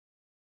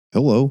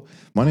Hello,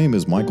 my name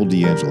is Michael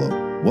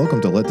D'Angelo. Welcome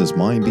to Let This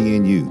Mind Be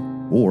in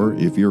You, or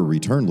if you're a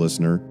return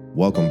listener,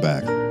 welcome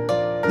back.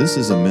 This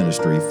is a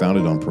ministry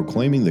founded on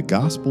proclaiming the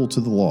gospel to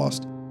the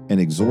lost and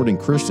exhorting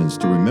Christians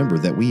to remember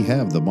that we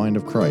have the mind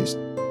of Christ.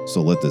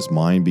 So let this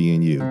mind be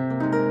in you.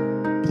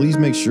 Please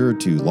make sure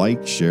to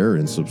like, share,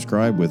 and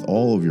subscribe with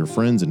all of your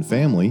friends and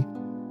family.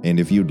 And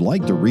if you'd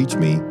like to reach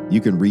me,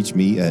 you can reach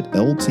me at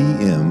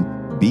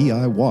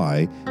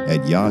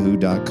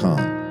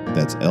ltmbiy@yahoo.com.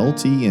 That's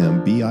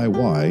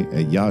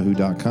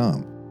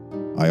ltmbiy@yahoo.com.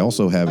 I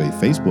also have a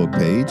Facebook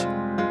page.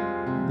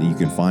 You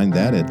can find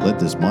that at Let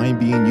This Mind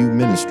Be in You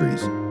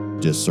Ministries.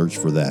 Just search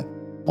for that.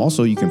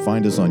 Also, you can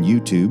find us on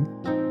YouTube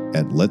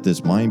at Let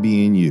This Mind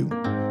Be in You.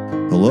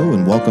 Hello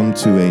and welcome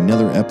to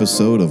another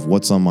episode of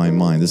What's on My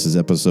Mind. This is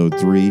episode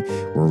 3,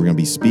 where we're going to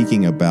be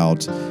speaking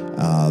about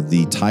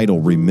the title,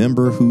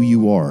 Remember Who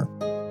You Are.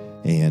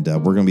 And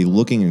we're going to be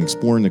looking and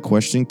exploring the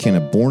question, can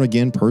a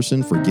born-again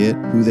person forget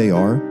who they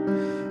are?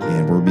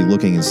 And we'll be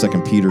looking in 2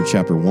 Peter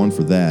chapter 1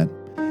 for that.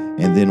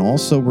 And then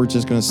also we're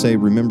just going to say,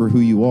 remember who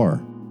you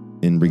are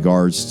in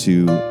regards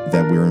to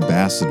that we're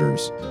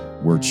ambassadors.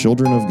 We're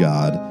children of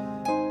God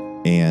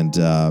and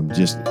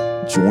just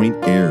joint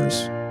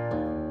heirs.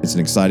 It's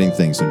an exciting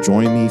thing. So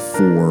join me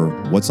for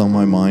What's on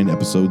My Mind,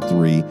 episode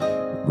 3.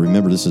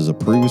 Remember, this is a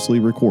previously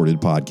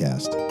recorded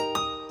podcast.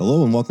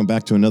 Hello and welcome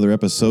back to another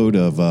episode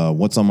of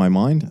What's on My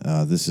Mind.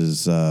 This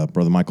is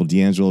Brother Michael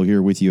D'Angelo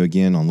here with you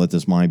again on Let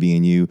This Mind Be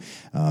in You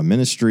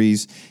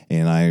Ministries,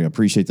 and I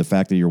appreciate the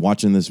fact that you're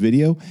watching this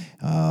video.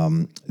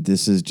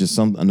 This is just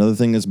another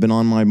thing that's been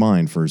on my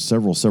mind for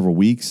several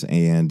weeks,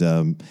 and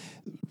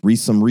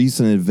some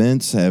recent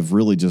events have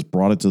really just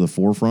brought it to the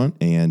forefront.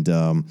 And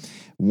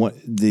what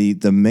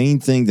the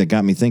main thing that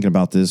got me thinking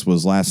about this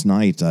was last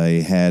night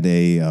I had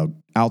a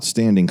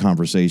outstanding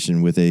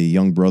conversation with a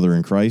young brother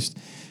in Christ.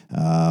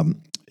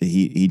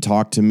 He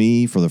talked to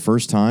me for the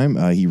first time.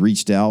 He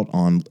reached out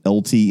on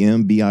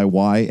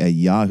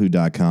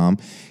ltmbiy@yahoo.com.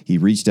 He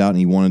reached out and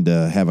he wanted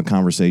to have a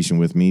conversation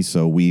with me.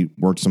 So we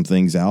worked some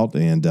things out,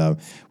 and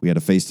we had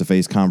a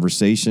face-to-face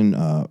conversation,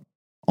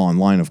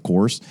 online, of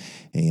course,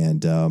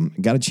 and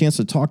got a chance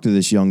to talk to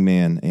this young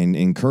man and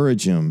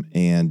encourage him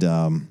and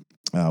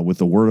with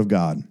the Word of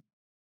God.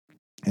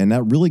 And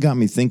that really got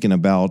me thinking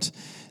about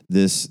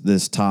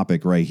this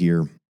topic right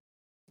here.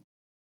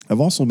 I've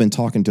also been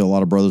talking to a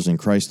lot of brothers in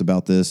Christ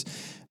about this,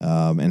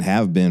 and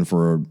have been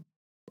for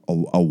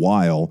a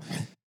while.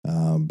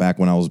 Back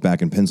when I was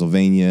back in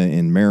Pennsylvania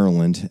and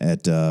Maryland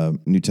at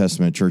New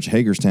Testament Church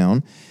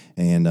Hagerstown,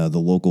 and the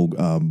local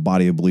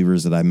body of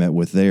believers that I met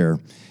with there.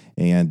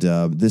 And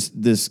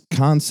this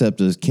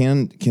concept is,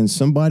 can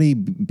somebody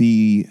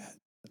be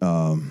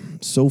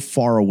so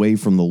far away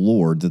from the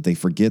Lord that they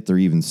forget they're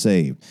even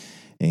saved?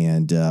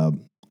 And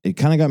it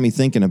kind of got me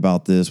thinking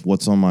about this,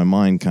 what's on my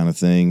mind kind of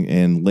thing,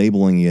 and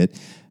labeling it.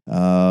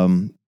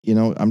 I'm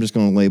just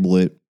going to label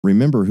it,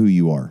 remember who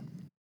you are.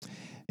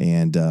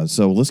 And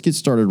so let's get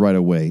started right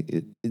away.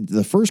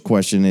 The first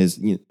question is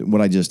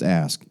what I just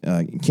asked.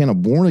 Can a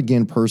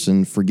born-again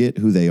person forget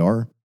who they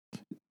are?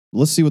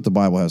 Let's see what the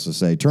Bible has to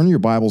say. Turn your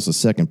Bibles to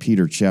 2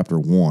 Peter chapter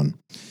 1.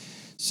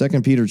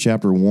 2 Peter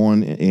chapter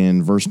 1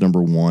 and verse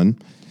number 1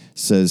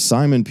 says,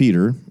 Simon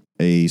Peter,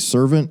 a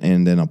servant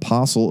and an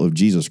apostle of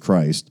Jesus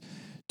Christ,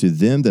 to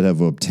them that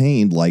have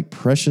obtained like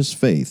precious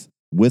faith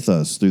with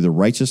us through the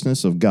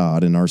righteousness of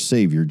God and our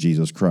Savior,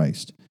 Jesus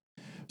Christ.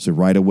 So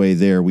right away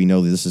there, we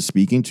know that this is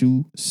speaking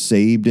to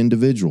saved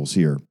individuals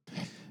here.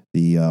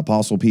 The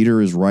Apostle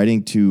Peter is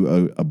writing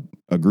to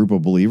a group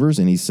of believers,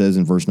 and he says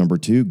in verse number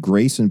 2,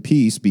 grace and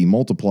peace be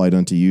multiplied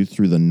unto you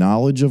through the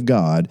knowledge of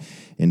God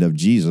and of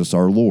Jesus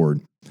our Lord,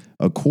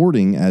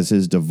 according as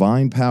his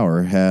divine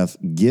power hath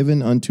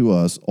given unto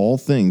us all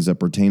things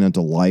that pertain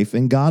unto life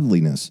and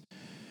godliness,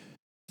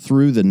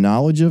 through the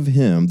knowledge of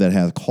him that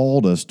hath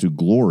called us to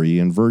glory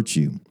and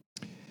virtue.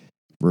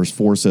 Verse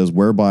 4 says,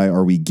 whereby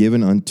are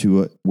given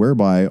unto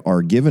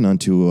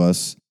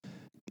us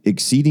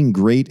exceeding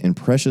great and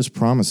precious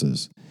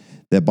promises,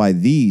 that by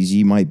these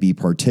ye might be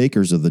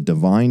partakers of the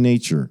divine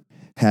nature,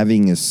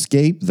 having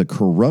escaped the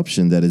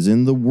corruption that is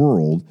in the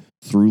world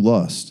through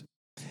lust.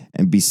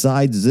 And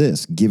besides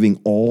this,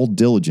 giving all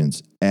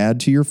diligence, add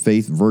to your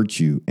faith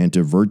virtue, and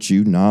to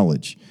virtue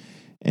knowledge,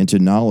 and to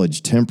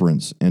knowledge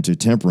temperance, and to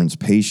temperance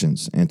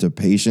patience, and to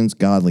patience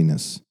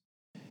godliness,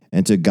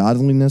 and to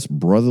godliness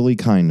brotherly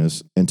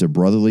kindness, and to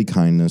brotherly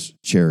kindness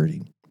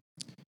charity.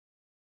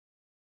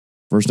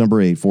 Verse number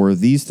 8, for if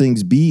these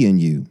things be in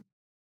you,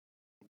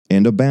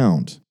 and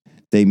abound,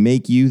 they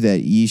make you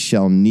that ye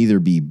shall neither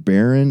be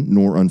barren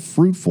nor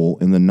unfruitful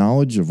in the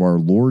knowledge of our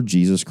Lord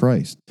Jesus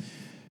Christ.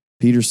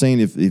 Peter's saying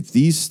if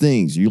these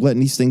things, you're letting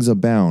these things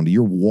abound,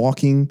 you're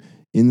walking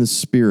in the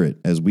Spirit,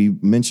 as we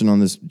mentioned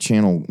on this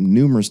channel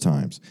numerous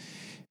times.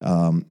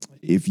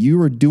 If you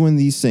are doing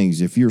these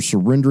things, if you're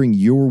surrendering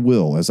your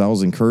will, as I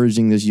was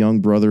encouraging this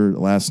young brother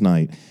last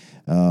night,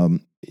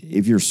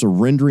 if you're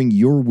surrendering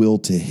your will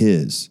to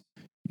his,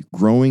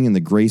 growing in the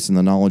grace and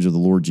the knowledge of the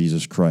Lord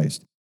Jesus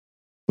Christ.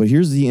 But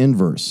here's the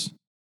inverse.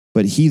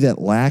 But he that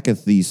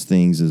lacketh these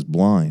things is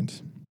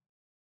blind.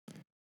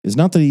 It's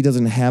not that he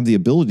doesn't have the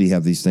ability to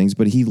have these things,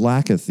 but he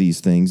lacketh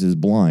these things, is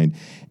blind,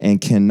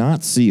 and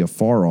cannot see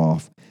afar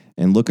off.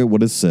 And look at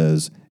what it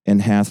says,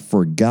 and hath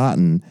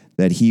forgotten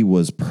that he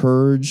was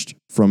purged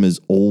from his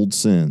old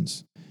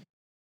sins.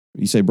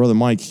 You say, Brother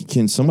Mike,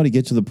 can somebody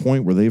get to the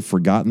point where they've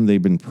forgotten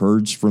they've been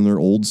purged from their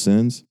old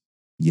sins?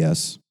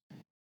 Yes.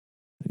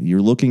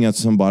 You're looking at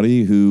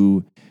somebody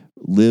who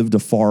lived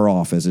afar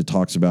off, as it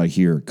talks about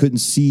here, couldn't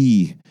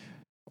see,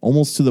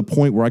 almost to the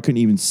point where I couldn't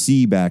even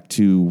see back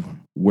to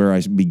where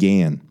I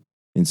began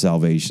in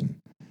salvation.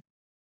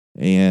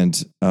 And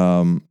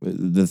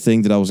the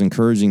thing that I was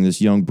encouraging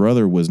this young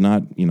brother was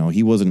not, he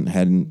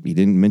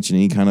didn't mention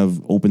any kind of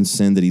open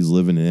sin that he's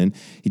living in.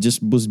 He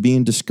just was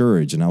being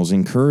discouraged. And I was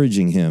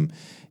encouraging him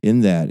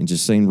in that and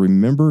just saying,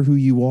 remember who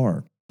you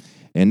are.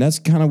 And that's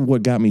kind of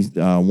what got me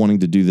wanting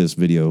to do this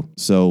video.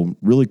 So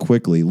really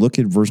quickly, look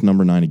at verse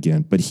number 9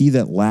 again. But he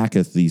that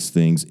lacketh these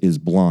things is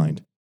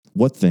blind.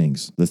 What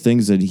things? The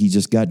things that he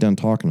just got done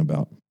talking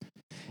about.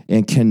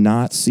 And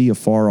cannot see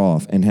afar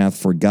off, and hath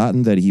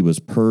forgotten that he was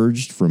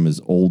purged from his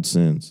old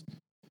sins.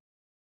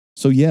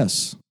 So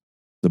yes,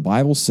 the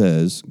Bible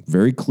says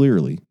very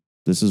clearly,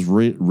 this is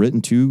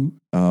written to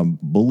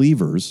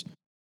believers,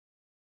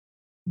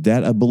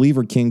 that a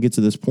believer can get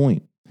to this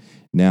point.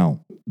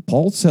 Now,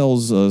 Paul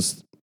tells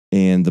us,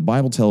 and the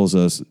Bible tells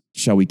us,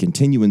 shall we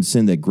continue in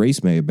sin that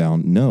grace may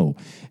abound? No.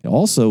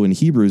 Also in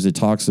Hebrews, it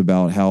talks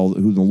about how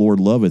who the Lord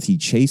loveth, he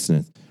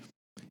chasteneth.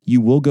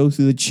 You will go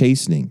through the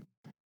chastening.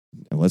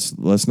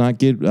 Let's not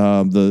get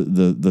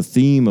the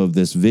theme of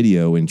this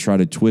video and try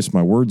to twist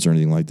my words or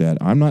anything like that.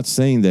 I'm not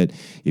saying that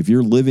if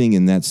you're living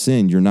in that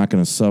sin, you're not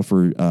going to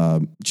suffer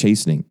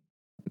chastening.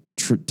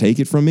 Take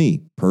it from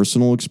me,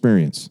 personal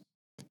experience.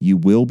 You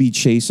will be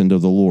chastened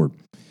of the Lord.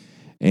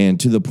 And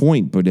to the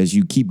point, but as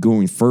you keep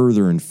going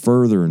further and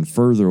further and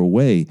further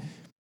away,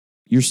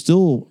 you're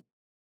still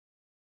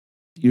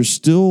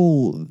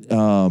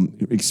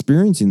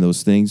experiencing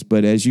those things,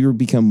 but as you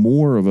become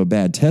more of a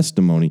bad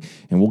testimony,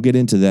 and we'll get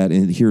into that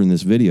here in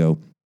this video,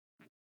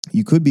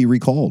 you could be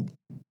recalled,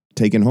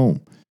 taken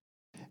home.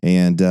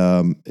 And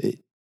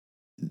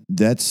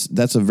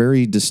that's a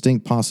very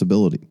distinct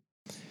possibility.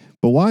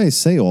 But why I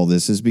say all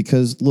this is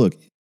because, look,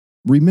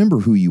 remember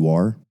who you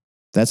are.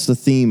 That's the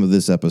theme of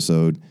this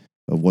episode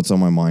of What's on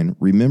My Mind.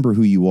 Remember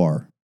who you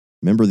are.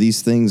 Remember,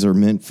 these things are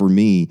meant for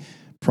me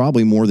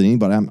probably more than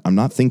anybody. I'm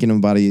not thinking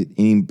about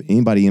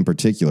anybody in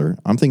particular.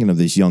 I'm thinking of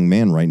this young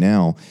man right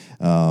now.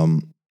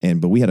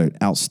 But we had an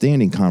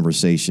outstanding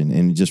conversation,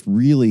 and just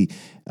really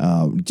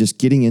just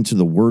getting into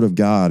the Word of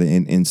God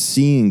and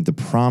seeing the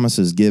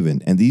promises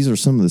given. And these are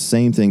some of the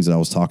same things that I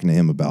was talking to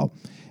him about.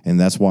 And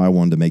that's why I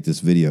wanted to make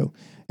this video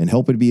and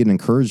help it be an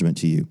encouragement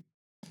to you.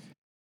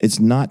 It's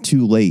not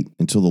too late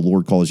until the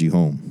Lord calls you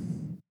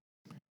home.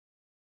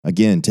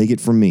 Again, take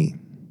it from me.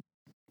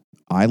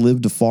 I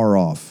lived afar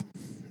off.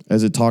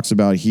 As it talks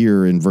about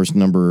here in verse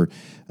number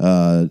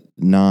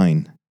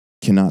 9,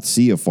 cannot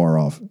see afar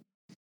off.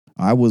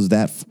 I was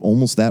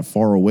almost that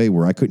far away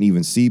where I couldn't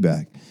even see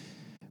back.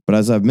 But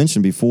as I've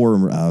mentioned before,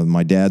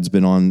 my dad's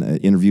been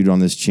interviewed on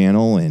this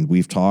channel, and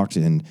we've talked.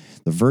 And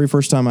the very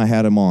first time I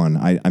had him on,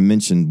 I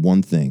mentioned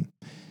one thing.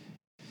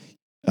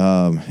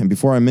 And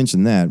before I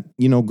mention that,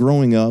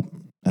 growing up,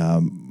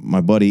 my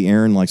buddy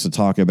Aaron likes to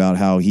talk about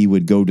how he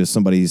would go to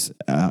somebody's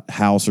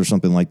house or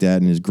something like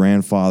that, and his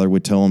grandfather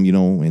would tell him,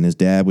 and his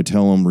dad would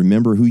tell him,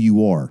 remember who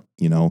you are.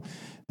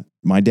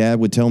 My dad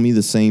would tell me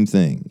the same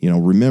thing.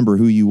 Remember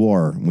who you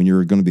are when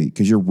you're going to be,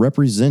 because you're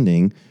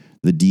representing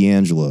the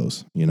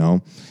D'Angelos,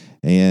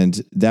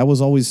 and that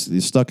was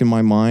always stuck in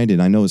my mind,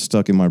 and I know it's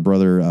stuck in my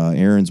brother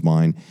Aaron's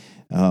mind.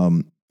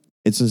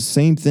 It's the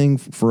same thing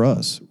for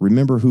us.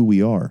 Remember who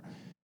we are.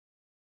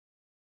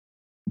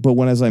 But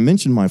as I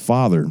mentioned my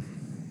father,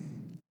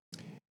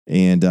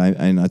 and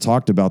I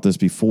talked about this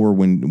before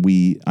when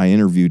I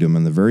interviewed him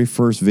in the very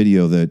first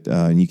video that,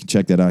 and you can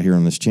check that out here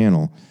on this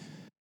channel.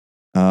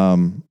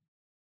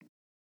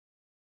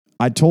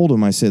 I told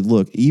him, I said,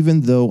 look,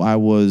 even though I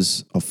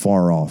was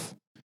afar off,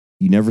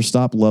 you never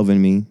stopped loving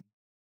me.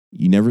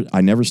 I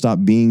never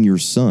stopped being your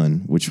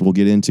son, which we'll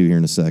get into here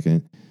in a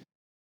second.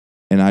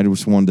 And I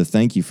just wanted to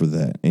thank you for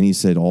that. And he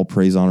said, all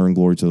praise, honor, and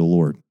glory to the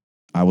Lord.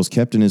 I was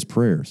kept in his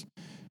prayers.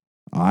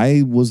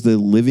 I was the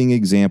living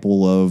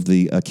example of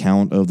the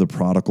account of the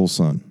prodigal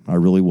son. I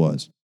really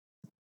was.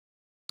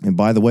 And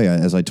by the way,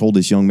 as I told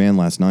this young man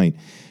last night,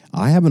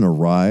 I haven't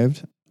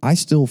arrived. I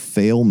still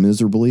fail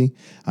miserably.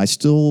 I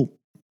still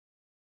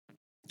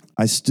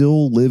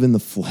live in the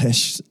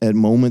flesh at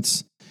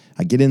moments.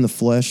 I get in the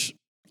flesh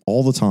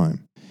all the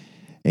time.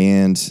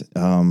 And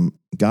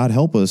God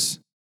help us.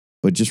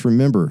 But just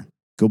remember,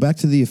 go back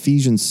to the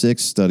Ephesians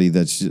 6 study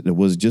that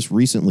was just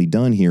recently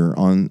done here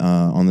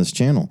on this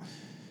channel.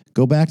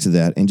 Go back to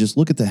that and just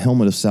look at the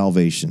helmet of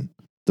salvation,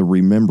 the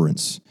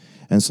remembrance.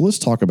 And so let's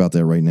talk about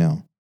that right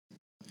now.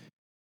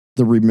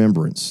 The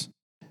remembrance.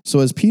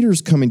 So as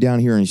Peter's coming down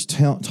here and he's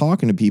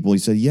talking to people, he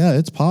said, yeah,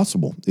 it's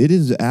possible. It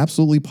is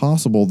absolutely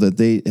possible that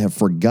they have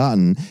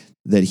forgotten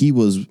that he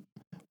was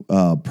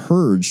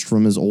purged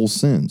from his old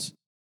sins.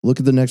 Look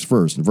at the next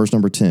verse, in verse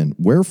number 10.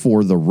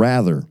 Wherefore the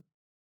rather,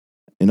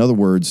 in other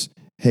words,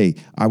 hey,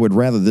 I would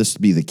rather this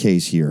be the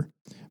case here.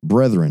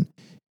 Brethren,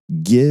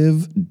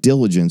 give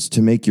diligence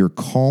to make your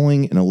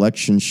calling and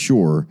election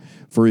sure,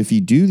 for if ye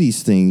do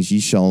these things, ye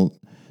shall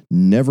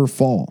never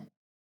fall.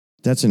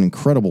 That's an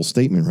incredible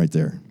statement right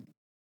there.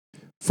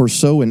 For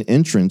so an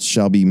entrance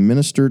shall be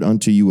ministered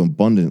unto you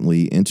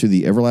abundantly into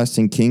the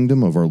everlasting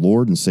kingdom of our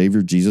Lord and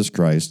Savior Jesus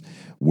Christ.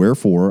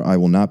 Wherefore I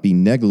will not be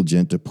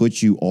negligent to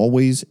put you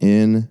always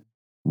in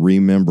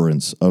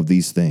remembrance of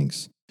these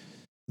things,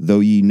 though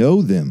ye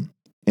know them,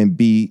 and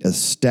be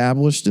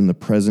established in the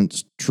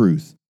present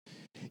truth.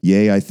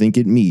 Yea, I think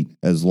it meet,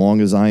 as long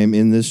as I am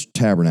in this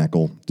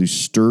tabernacle, to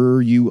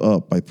stir you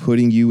up by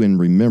putting you in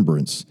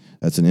remembrance.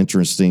 That's an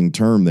interesting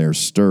term there,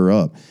 stir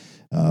up.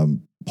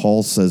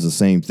 Paul says the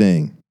same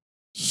thing,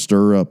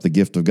 stir up the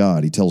gift of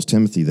God. He tells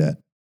Timothy that.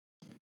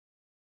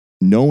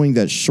 Knowing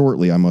that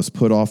shortly I must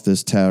put off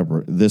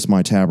this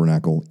my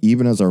tabernacle,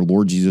 even as our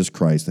Lord Jesus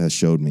Christ has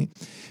showed me.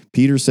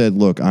 Peter said,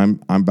 look,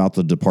 I'm about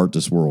to depart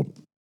this world.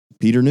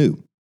 Peter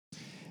knew.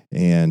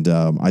 And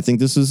I think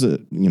this is,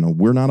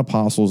 we're not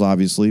apostles,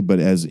 obviously, but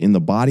as in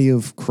the body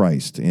of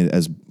Christ,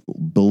 as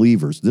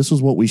believers, this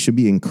is what we should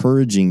be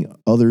encouraging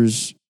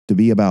others to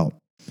be about.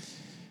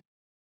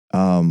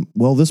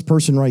 Well, this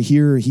person right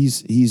here,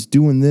 he's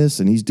doing this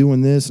and he's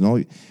doing this, and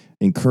all.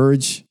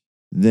 Encourage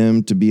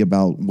them to be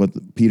about what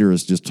Peter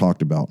has just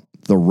talked about.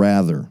 The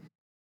rather.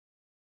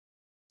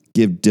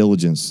 Give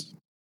diligence.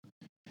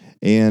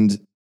 And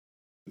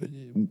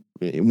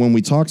when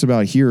we talked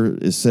about here,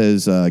 it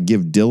says,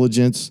 give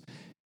diligence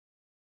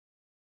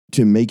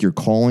to make your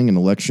calling and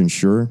election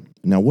sure.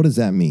 Now, what does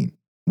that mean?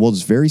 Well,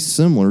 it's very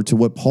similar to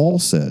what Paul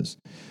says.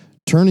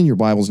 Turn in your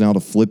Bibles now to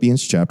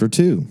Philippians chapter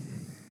 2.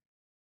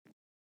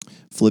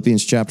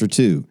 Philippians chapter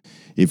 2.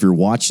 If you're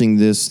watching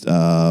this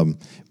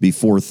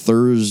before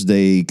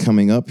Thursday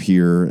coming up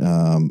here,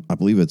 I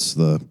believe it's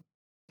the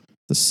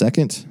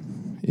 2nd.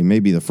 It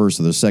may be the 1st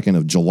or the 2nd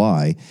of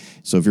July.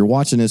 So if you're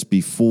watching this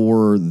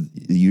before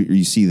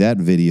you see that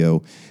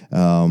video,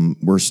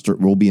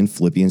 we'll be in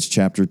Philippians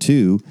chapter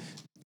 2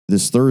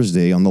 this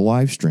Thursday on the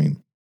live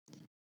stream.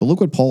 But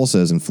look what Paul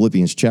says in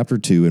Philippians chapter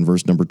 2 and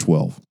verse number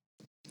 12.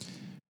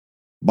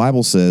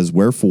 Bible says,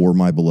 wherefore,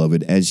 my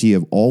beloved, as ye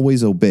have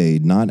always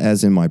obeyed, not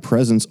as in my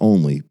presence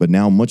only, but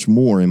now much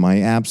more in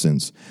my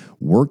absence,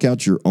 work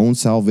out your own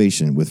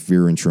salvation with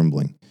fear and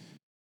trembling.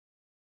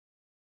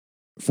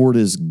 For it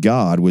is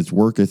God which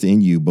worketh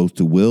in you both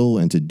to will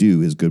and to do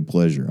his good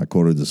pleasure. I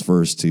quoted this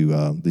verse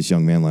to this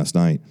young man last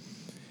night.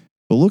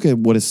 But look at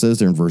what it says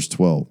there in verse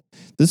 12.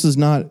 This is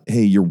not,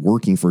 hey, you're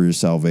working for your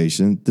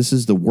salvation. This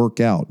is the work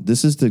out.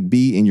 This is to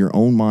be in your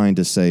own mind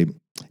to say,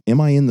 am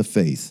I in the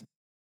faith?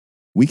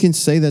 We can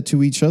say that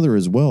to each other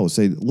as well.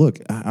 Say, look,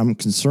 I'm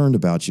concerned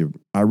about you.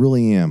 I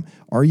really am.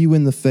 Are you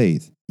in the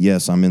faith?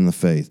 Yes, I'm in the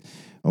faith.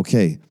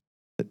 Okay.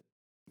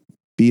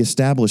 Be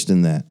established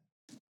in that.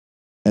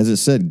 As it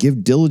said,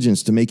 give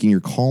diligence to making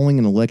your calling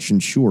and election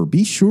sure.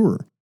 Be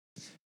sure.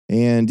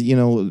 And,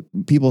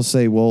 people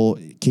say, well,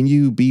 can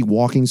you be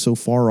walking so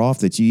far off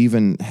that you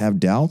even have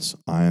doubts?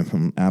 I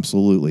am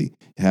absolutely.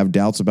 Have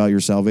doubts about your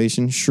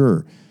salvation?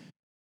 Sure.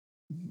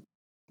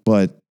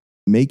 But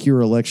make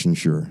your election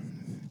sure.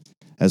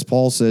 As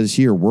Paul says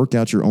here, work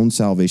out your own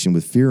salvation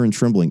with fear and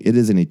trembling. It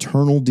is an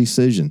eternal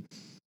decision,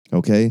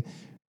 okay?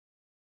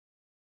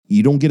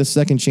 You don't get a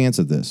second chance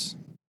at this.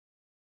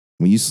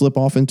 When you slip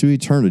off into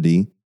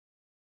eternity,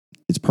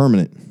 it's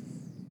permanent.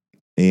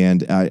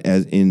 And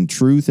as in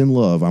truth and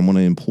love, I want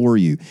to implore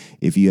you,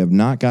 if you have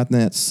not gotten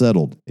that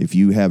settled, if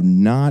you have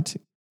not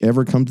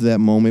ever come to that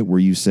moment where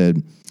you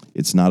said,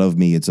 it's not of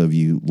me, it's of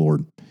you,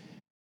 Lord.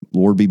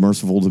 Lord, be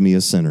merciful to me,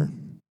 a sinner.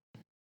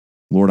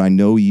 Lord, I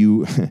know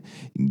you,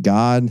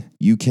 God,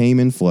 you came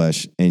in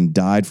flesh and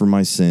died for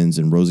my sins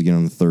and rose again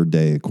on the third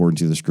day, according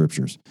to the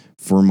scriptures,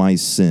 for my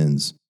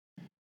sins,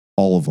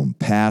 all of them,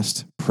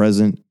 past,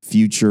 present,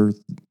 future.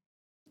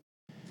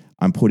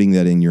 I'm putting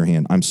that in your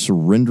hand. I'm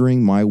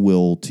surrendering my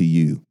will to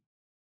you.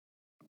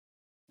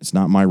 It's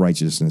not my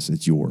righteousness,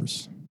 it's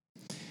yours.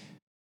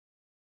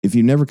 If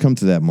you never come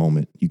to that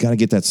moment, you got to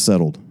get that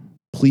settled.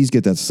 Please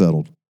get that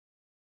settled.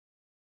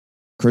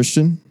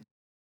 Christian,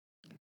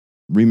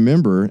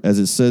 remember, as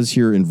it says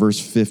here in verse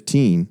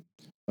 15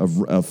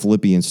 of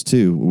Philippians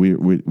 2,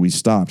 we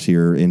stopped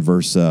here in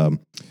verse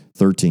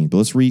 13. But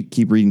let's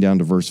keep reading down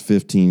to verse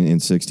 15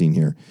 and 16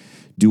 here.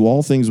 Do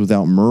all things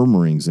without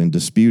murmurings and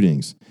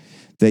disputings,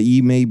 that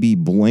ye may be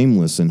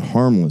blameless and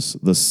harmless,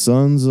 the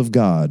sons of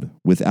God,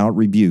 without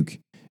rebuke,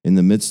 in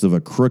the midst of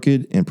a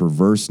crooked and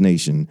perverse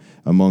nation,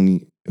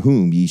 among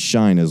whom ye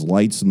shine as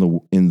lights in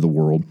the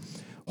world,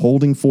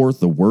 holding forth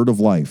the word of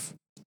life,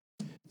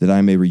 that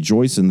I may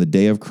rejoice in the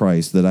day of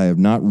Christ, that I have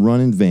not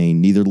run in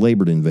vain, neither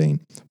labored in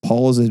vain.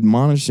 Paul is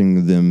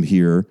admonishing them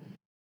here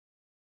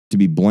to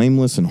be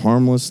blameless and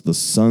harmless, the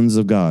sons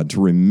of God,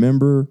 to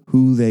remember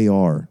who they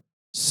are.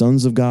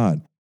 Sons of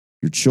God.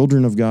 You're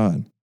children of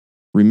God.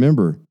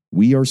 Remember,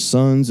 we are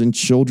sons and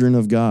children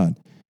of God.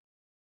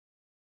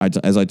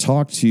 as I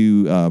talk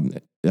to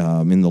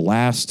in the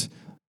last,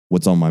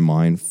 what's on my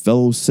mind,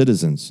 fellow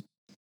citizens,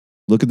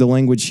 look at the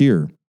language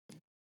here.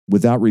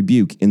 Without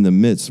rebuke in the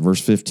midst,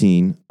 verse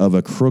 15, of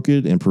a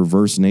crooked and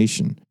perverse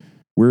nation.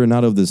 We're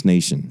not of this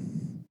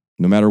nation.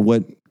 No matter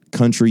what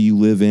country you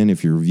live in,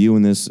 if you're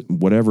viewing this,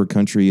 whatever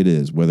country it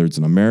is, whether it's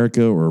in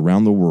America or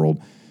around the world,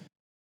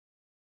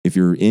 if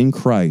you're in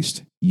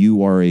Christ,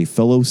 you are a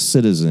fellow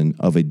citizen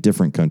of a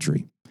different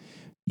country.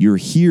 You're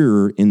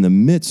here in the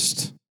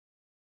midst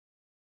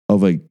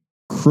of a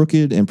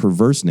crooked and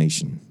perverse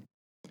nation,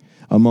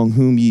 among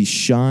whom ye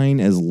shine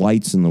as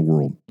lights in the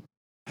world.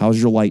 How's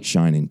your light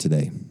shining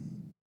today?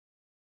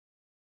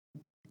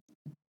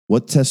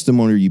 What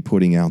testimony are you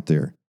putting out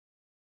there?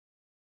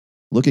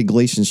 Look at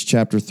Galatians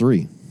chapter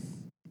 3.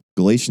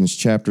 Galatians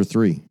chapter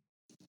 3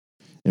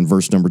 and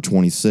verse number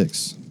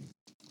 26.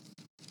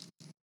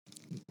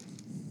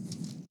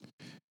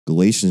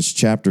 Galatians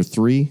chapter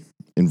 3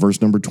 and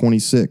verse number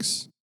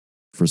 26.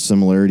 For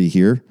similarity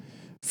here.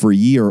 For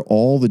ye are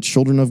all the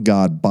children of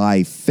God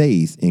by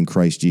faith in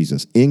Christ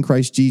Jesus. In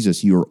Christ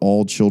Jesus, you are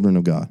all children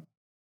of God.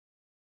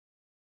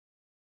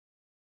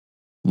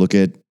 Look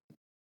at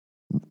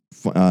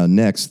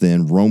next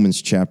then,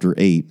 Romans chapter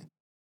 8.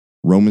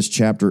 Romans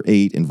chapter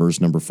 8 and verse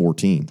number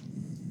 14.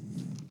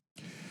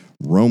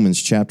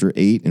 Romans chapter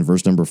 8 and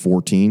verse number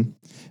 14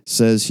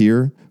 says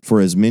here, for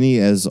as many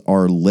as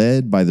are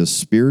led by the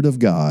Spirit of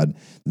God,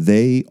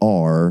 they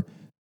are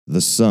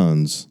the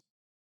sons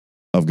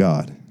of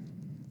God.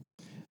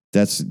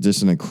 That's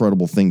just an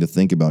incredible thing to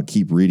think about.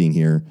 Keep reading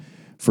here.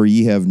 For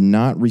ye have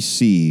not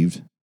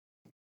received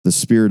the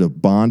spirit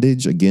of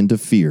bondage again to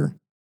fear,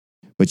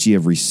 but ye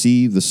have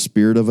received the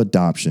spirit of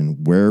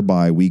adoption,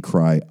 whereby we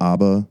cry,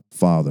 Abba,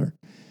 Father.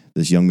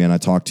 This young man I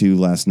talked to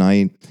last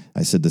night,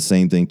 I said the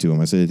same thing to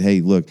him. I said,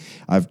 hey, look,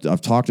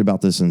 I've talked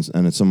about this in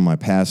some of my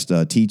past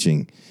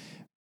teaching,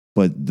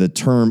 but the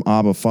term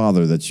Abba,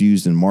 Father that's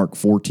used in Mark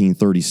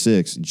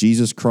 14:36,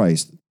 Jesus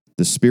Christ,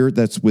 the spirit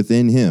that's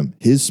within him,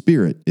 his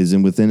spirit is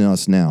within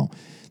us now.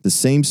 The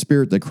same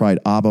spirit that cried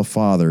Abba,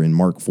 Father in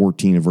Mark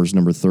 14 and verse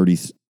number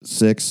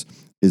 36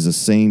 is the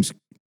same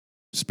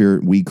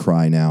spirit we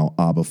cry now,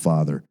 Abba,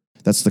 Father.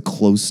 That's the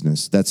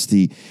closeness.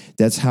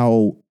 That's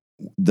how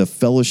the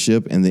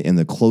fellowship and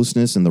the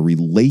closeness and the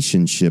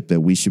relationship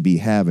that we should be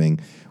having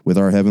with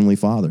our Heavenly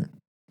Father.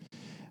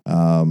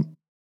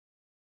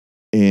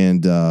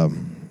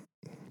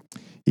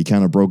 He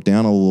kind of broke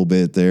down a little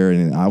bit there,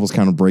 and I was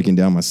kind of breaking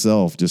down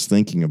myself just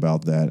thinking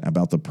about that,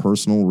 about the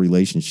personal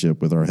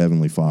relationship with our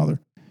Heavenly Father.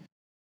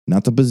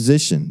 Not the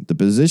position. The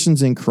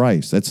position's in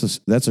Christ.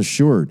 That's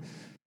assured.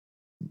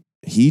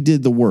 He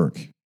did the work.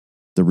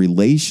 The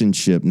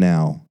relationship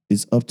now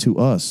is up to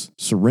us.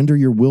 Surrender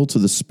your will to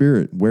the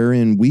Spirit,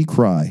 wherein we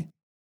cry,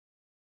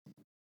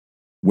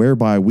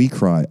 whereby we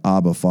cry,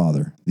 Abba,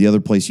 Father. The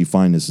other place you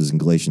find this is in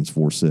Galatians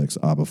 4:6,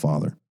 Abba,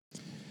 Father.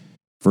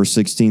 Verse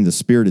 16, the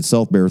Spirit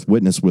itself beareth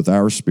witness with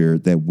our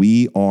spirit that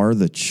we are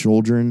the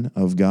children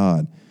of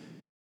God.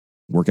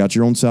 Work out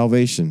your own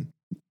salvation.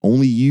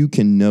 Only you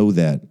can know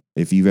that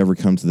if you've ever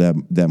come to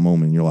that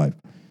moment in your life.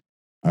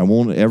 I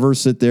won't ever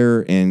sit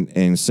there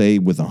and say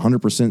with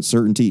 100%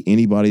 certainty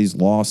anybody's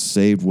lost,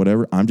 saved,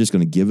 whatever. I'm just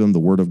going to give them the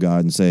word of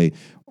God and say,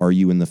 are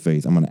you in the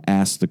faith? I'm going to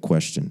ask the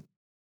question.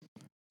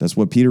 That's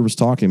what Peter was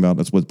talking about.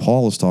 That's what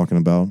Paul is talking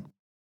about.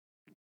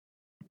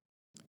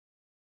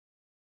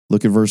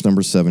 Look at verse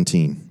number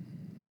 17.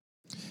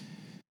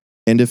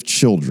 And if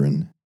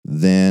children,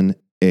 then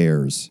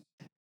heirs,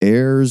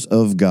 heirs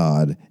of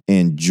God,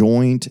 and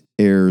joint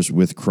heirs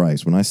with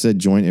Christ. When I said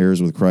joint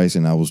heirs with Christ,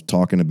 and I was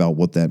talking about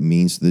what that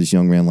means to this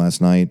young man last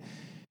night,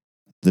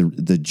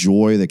 the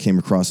joy that came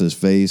across his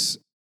face,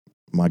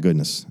 my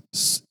goodness,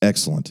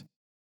 excellent.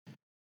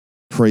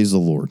 Praise the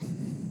Lord.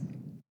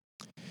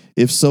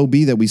 If so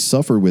be that we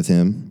suffer with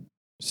him,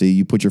 see,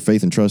 you put your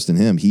faith and trust in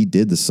him. He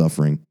did the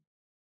suffering,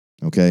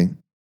 okay?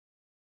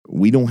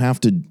 We don't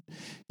have to,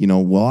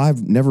 well,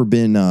 I've never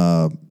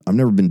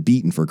been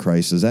beaten for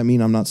Christ. Does that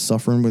mean I'm not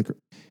suffering with?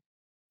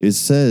 It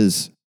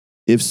says,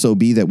 if so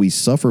be that we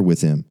suffer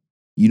with him.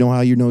 You know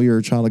how you know you're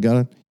a child of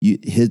God?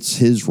 It's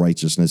his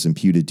righteousness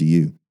imputed to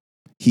you.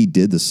 He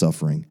did the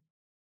suffering.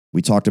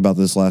 We talked about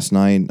this last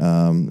night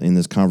in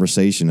this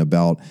conversation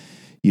about,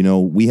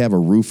 we have a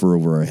roof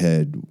over our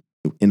head.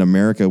 In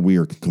America, we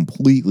are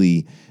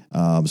completely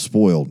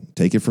spoiled.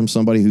 Take it from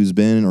somebody who's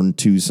been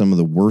to some of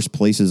the worst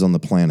places on the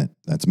planet.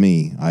 That's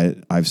me.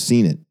 I've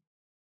seen it.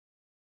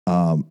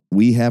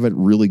 We have it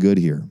really good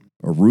here.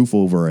 A roof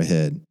over our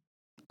head,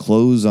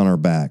 clothes on our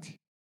back,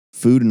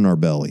 food in our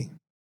belly.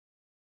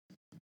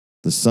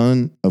 The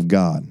Son of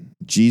God,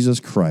 Jesus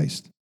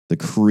Christ, the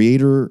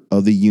creator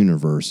of the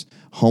universe,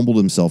 humbled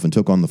himself and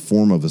took on the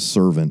form of a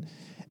servant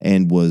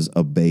and was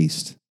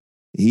abased.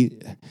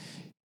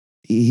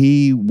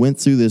 He went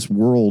through this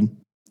world,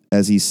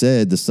 as he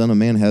said, the Son of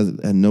Man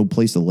had no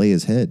place to lay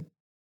his head.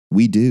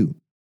 We do.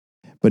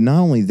 But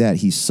not only that,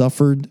 he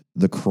suffered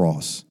the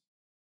cross,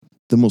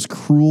 the most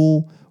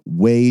cruel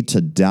way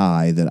to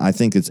die that I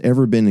think it's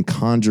ever been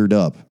conjured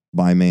up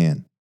by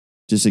man.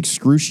 just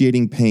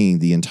excruciating pain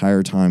the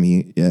entire time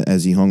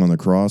as he hung on the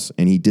cross,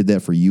 and he did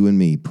that for you and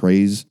me.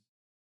 Praise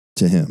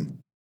to him.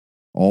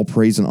 All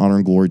praise and honor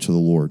and glory to the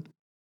Lord.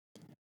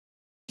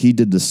 He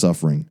did the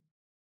suffering,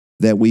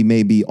 that we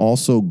may be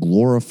also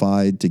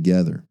glorified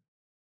together.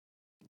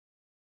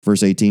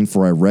 Verse 18,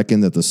 for I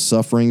reckon that the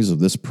sufferings of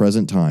this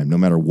present time, no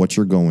matter what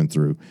you're going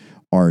through,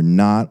 are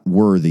not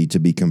worthy to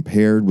be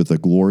compared with the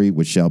glory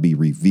which shall be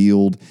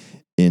revealed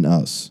in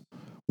us.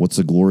 What's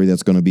the glory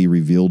that's going to be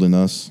revealed in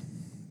us?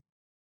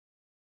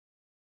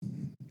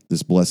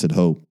 This blessed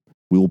hope.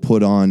 We will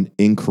put on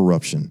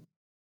incorruption.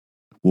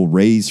 We'll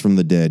raise from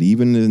the dead.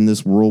 Even in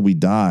this world we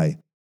die.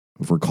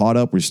 If we're caught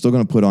up, we're still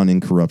going to put on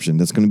incorruption.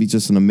 That's going to be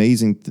just an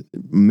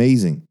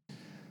amazing.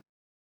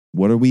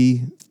 What are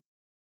we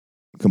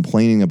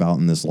complaining about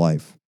in this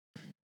life?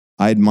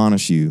 I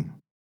admonish you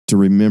to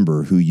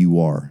remember who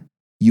you are.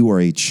 You are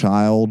a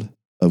child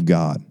of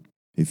God.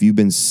 If you've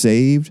been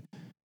saved,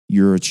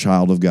 you're a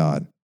child of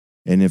God.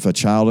 And if a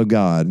child of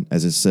God,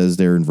 as it says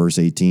there in verse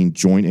 18,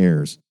 joint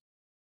heirs.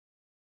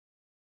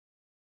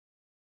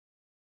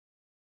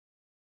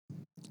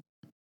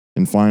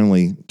 And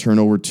finally, turn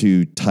over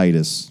to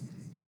Titus.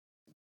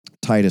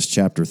 Titus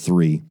chapter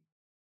 3.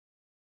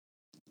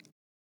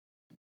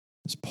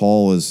 As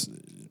Paul is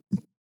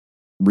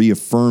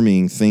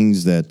reaffirming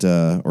things that,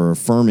 or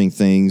affirming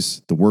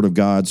things, the word of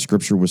God,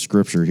 scripture with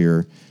scripture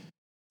here,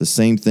 the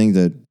same thing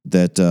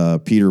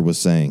that Peter was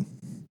saying.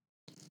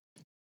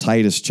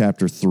 Titus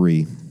chapter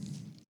 3.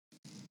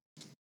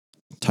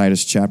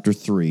 Titus chapter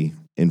 3,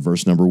 in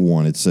verse number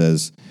 1, it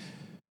says,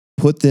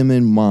 put them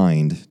in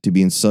mind to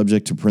be in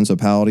subject to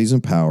principalities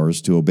and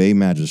powers, to obey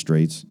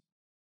magistrates,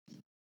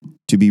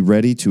 to be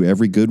ready to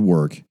every good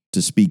work,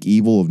 to speak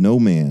evil of no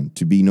man,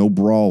 to be no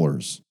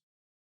brawlers,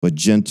 but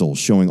gentle,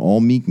 showing all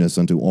meekness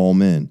unto all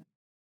men.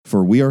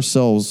 For we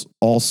ourselves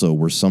also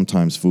were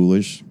sometimes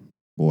foolish.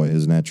 Boy,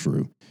 isn't that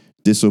true?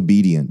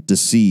 Disobedient,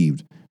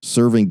 deceived,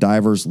 serving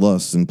divers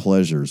lusts and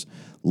pleasures,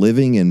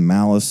 living in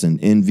malice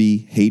and envy,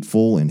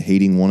 hateful and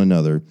hating one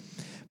another.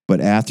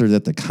 But after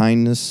that the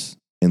kindness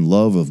and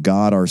love of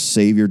God our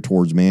Savior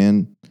toward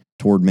man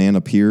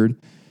appeared,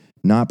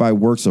 not by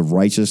works of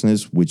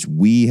righteousness which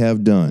we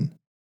have done,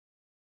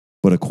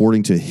 but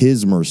according to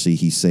his mercy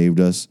he saved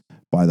us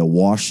by the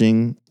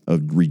washing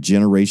of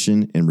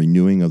regeneration and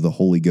renewing of the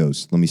Holy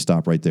Ghost. Let me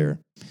stop right there.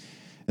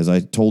 As I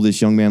told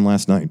this young man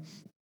last night,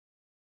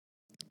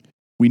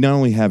 we not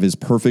only have his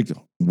perfect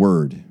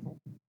word,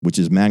 which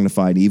is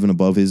magnified even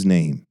above his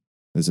name,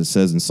 as it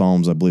says in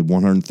Psalms, I believe,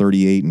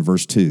 138 and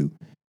verse 2.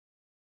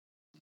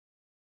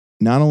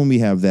 Not only we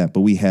have that,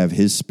 but we have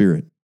his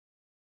spirit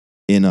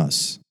in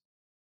us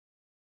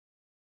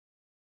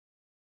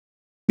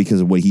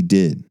because of what he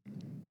did.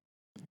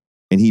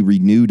 And he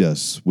renewed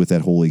us with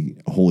that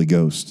Holy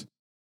Ghost,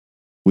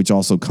 which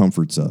also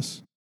comforts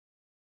us.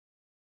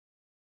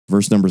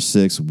 Verse number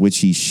 6, which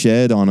he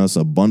shed on us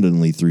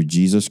abundantly through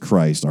Jesus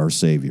Christ, our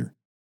Savior,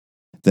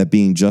 that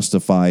being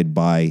justified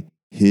by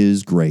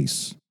his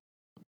grace,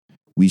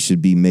 we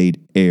should be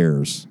made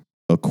heirs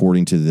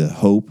according to the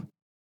hope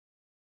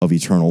of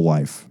eternal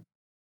life.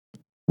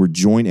 We're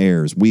joint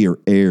heirs. We are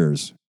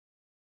heirs.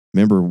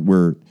 Remember,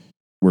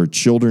 we're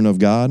children of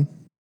God.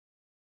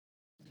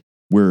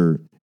 We're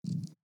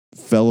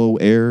fellow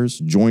heirs,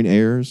 joint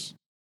heirs.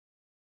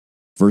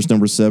 Verse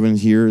number 7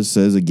 here, it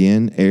says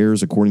again,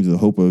 heirs according to the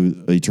hope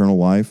of eternal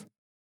life.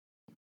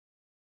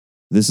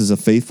 This is a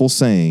faithful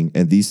saying,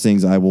 and these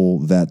things I will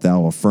that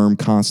thou affirm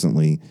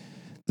constantly,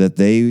 that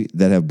they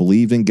that have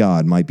believed in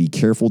God might be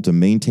careful to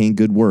maintain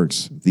good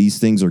works. These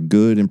things are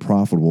good and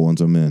profitable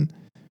unto men.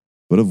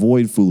 But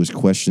avoid foolish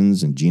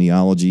questions and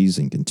genealogies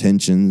and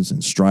contentions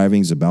and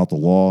strivings about the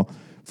law,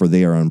 for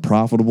they are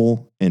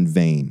unprofitable and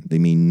vain. They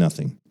mean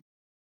nothing.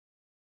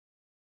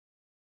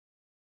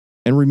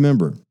 And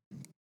remember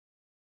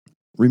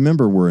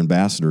we're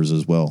ambassadors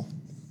as well.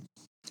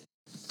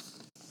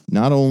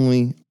 Not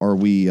only are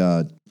we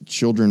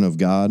children of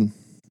God.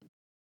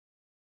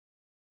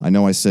 I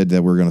know I said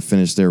that we're going to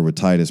finish there with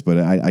Titus, but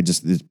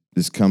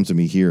this comes to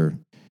me here.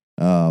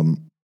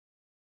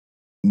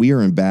 We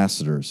are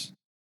ambassadors.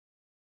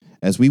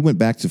 As we went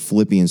back to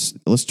Philippians,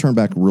 let's turn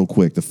back real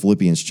quick to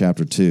Philippians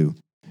chapter 2.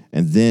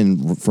 And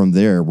then from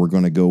there, we're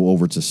going to go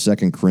over to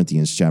 2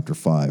 Corinthians chapter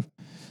 5.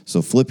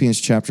 So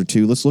Philippians chapter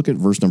 2, let's look at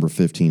verse number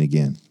 15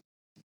 again.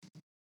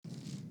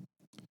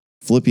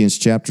 Philippians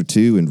chapter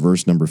 2 and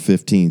verse number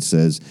 15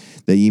 says,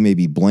 that ye may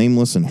be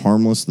blameless and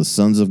harmless, the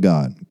sons of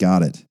God.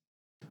 Got it.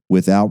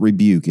 Without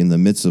rebuke in the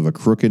midst of a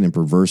crooked and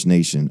perverse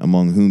nation,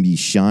 among whom ye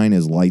shine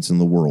as lights in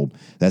the world.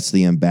 That's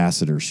the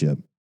ambassadorship.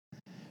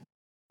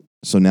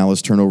 So now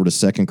let's turn over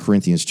to 2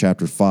 Corinthians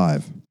chapter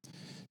 5.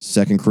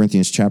 2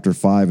 Corinthians chapter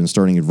 5, and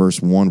starting at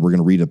verse 1, we're going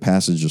to read a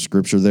passage of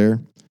scripture there.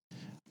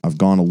 I've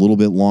gone a little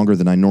bit longer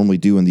than I normally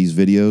do in these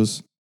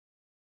videos,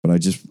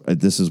 but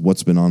this is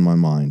what's been on my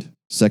mind.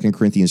 2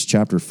 Corinthians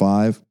chapter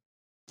 5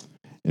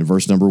 and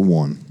verse number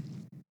 1.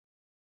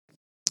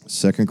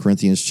 2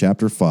 Corinthians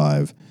chapter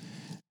 5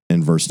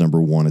 and verse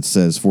number 1. It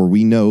says, for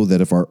we know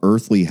that if our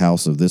earthly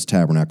house of this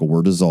tabernacle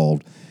were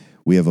dissolved,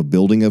 We have a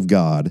building of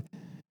God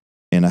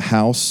and a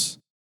house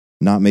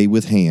not made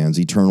with hands,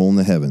 eternal in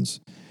the heavens.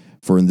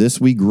 For in this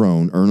we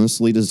groan,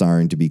 earnestly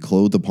desiring to be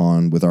clothed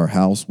upon with our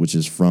house which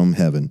is from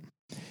heaven.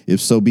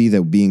 If so be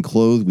that being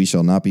clothed we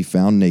shall not be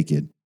found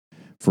naked.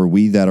 For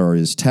we that are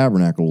his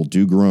tabernacle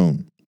do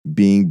groan,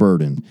 being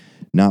burdened,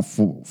 not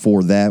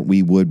for that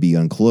we would be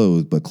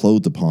unclothed, but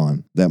clothed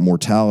upon, that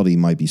mortality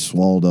might be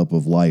swallowed up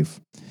of life.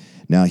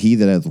 Now he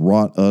that hath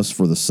wrought us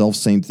for the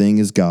selfsame thing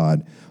is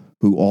God,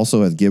 who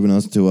also hath given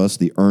us to us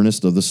the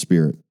earnest of the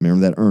Spirit.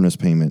 Remember that earnest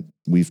payment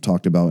we've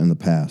talked about in the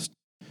past.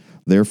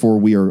 Therefore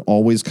we are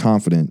always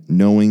confident,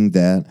 knowing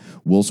that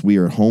whilst we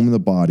are at home in the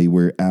body,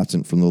 we are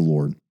absent from the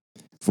Lord.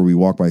 For we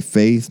walk by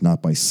faith,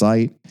 not by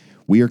sight.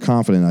 We are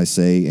confident, I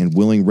say, and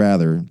willing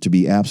rather to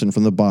be absent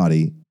from the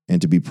body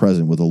and to be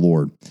present with the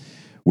Lord.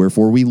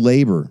 Wherefore we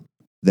labor,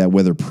 that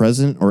whether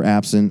present or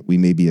absent, we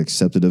may be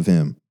accepted of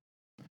him.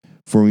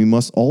 For we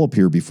must all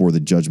appear before the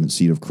judgment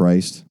seat of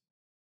Christ,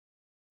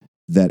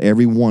 that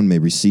every one may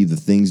receive the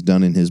things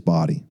done in his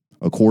body,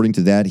 according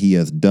to that he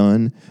hath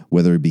done,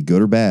 whether it be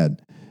good or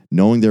bad.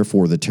 Knowing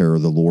therefore the terror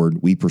of the Lord,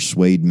 we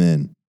persuade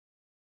men.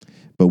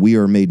 But we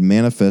are made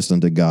manifest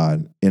unto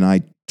God, and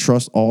I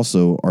trust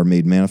also are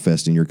made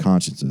manifest in your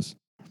consciences.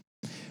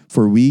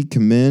 For we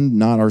commend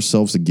not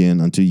ourselves again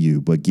unto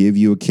you, but give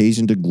you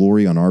occasion to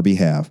glory on our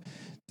behalf,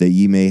 that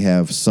ye may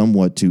have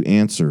somewhat to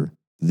answer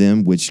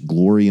them which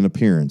glory in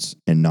appearance,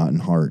 and not in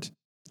heart,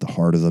 the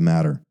heart of the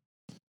matter.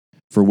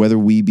 For whether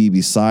we be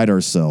beside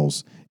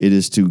ourselves, it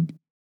is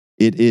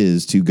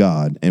to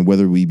God, and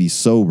whether we be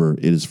sober,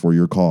 it is for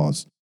your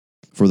cause.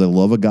 For the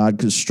love of God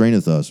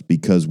constraineth us,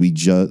 because we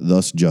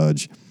thus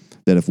judge,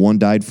 that if one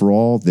died for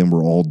all, then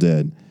we're all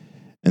dead,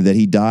 and that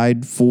he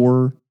died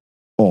for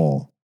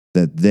all,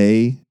 that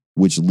they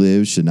which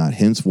live should not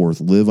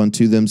henceforth live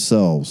unto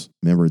themselves.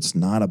 Remember, it's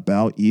not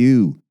about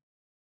you,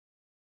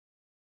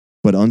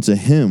 but unto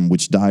him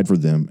which died for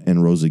them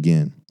and rose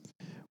again.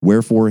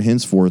 Wherefore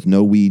henceforth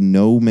know we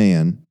no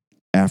man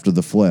after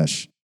the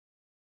flesh.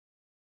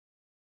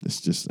 It's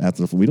just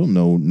we don't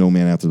know no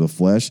man after the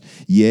flesh.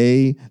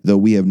 Yea, though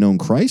we have known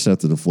Christ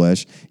after the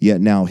flesh, yet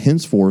now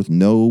henceforth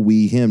know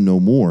we him no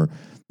more.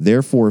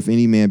 Therefore, if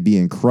any man be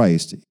in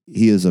Christ,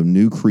 he is a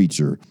new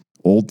creature.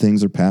 Old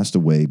things are passed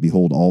away.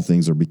 Behold, all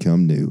things are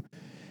become new.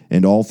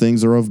 And all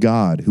things are of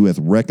God, who hath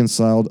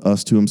reconciled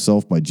us to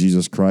himself by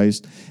Jesus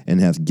Christ, and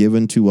hath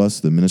given to us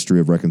the ministry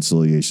of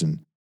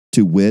reconciliation.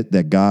 To wit,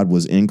 that God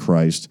was in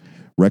Christ,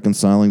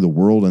 reconciling the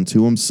world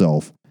unto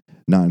himself,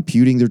 not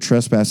imputing their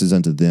trespasses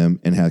unto them,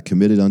 and hath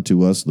committed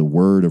unto us the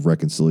word of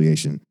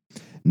reconciliation.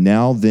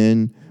 Now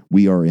then,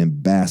 we are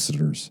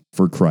ambassadors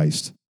for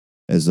Christ,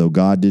 as though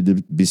God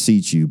did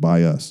beseech you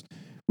by us.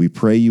 We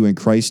pray you in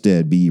Christ's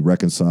stead be ye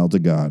reconciled to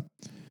God.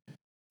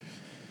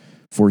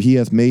 For he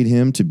hath made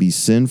him to be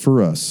sin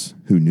for us,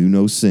 who knew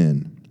no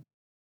sin,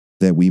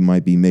 that we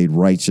might be made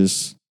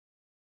righteous,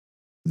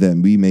 that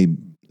we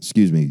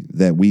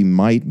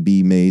might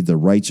be made the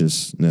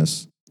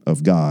righteousness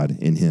of God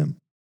in him.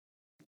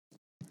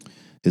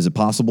 Is it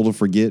possible to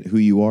forget who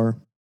you are?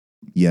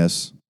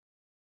 Yes.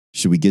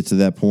 Should we get to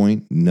that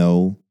point?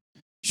 No.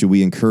 Should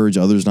we encourage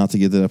others not to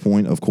get to that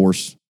point? Of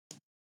course.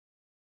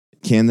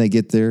 Can they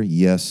get there?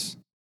 Yes.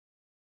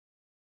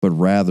 But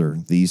rather,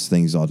 these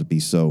things ought to be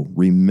so.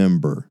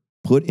 Remember,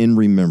 put in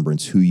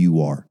remembrance who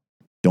you are.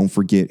 Don't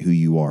forget who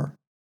you are.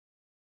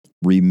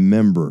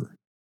 Remember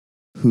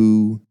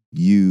who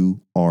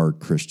you are,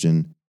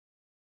 Christian,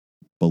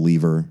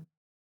 believer,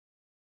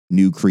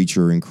 new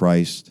creature in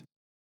Christ,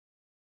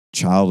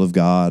 child of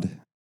God,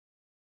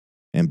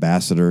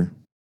 ambassador,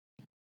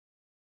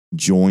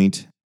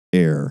 joint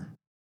heir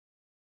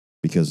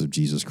because of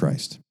Jesus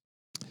Christ.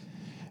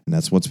 And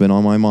that's what's been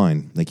on my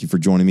mind. Thank you for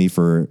joining me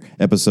for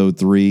episode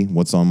 3,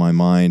 What's on My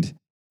Mind.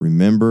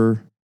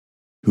 Remember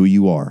who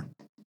you are.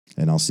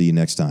 And I'll see you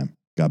next time.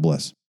 God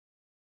bless.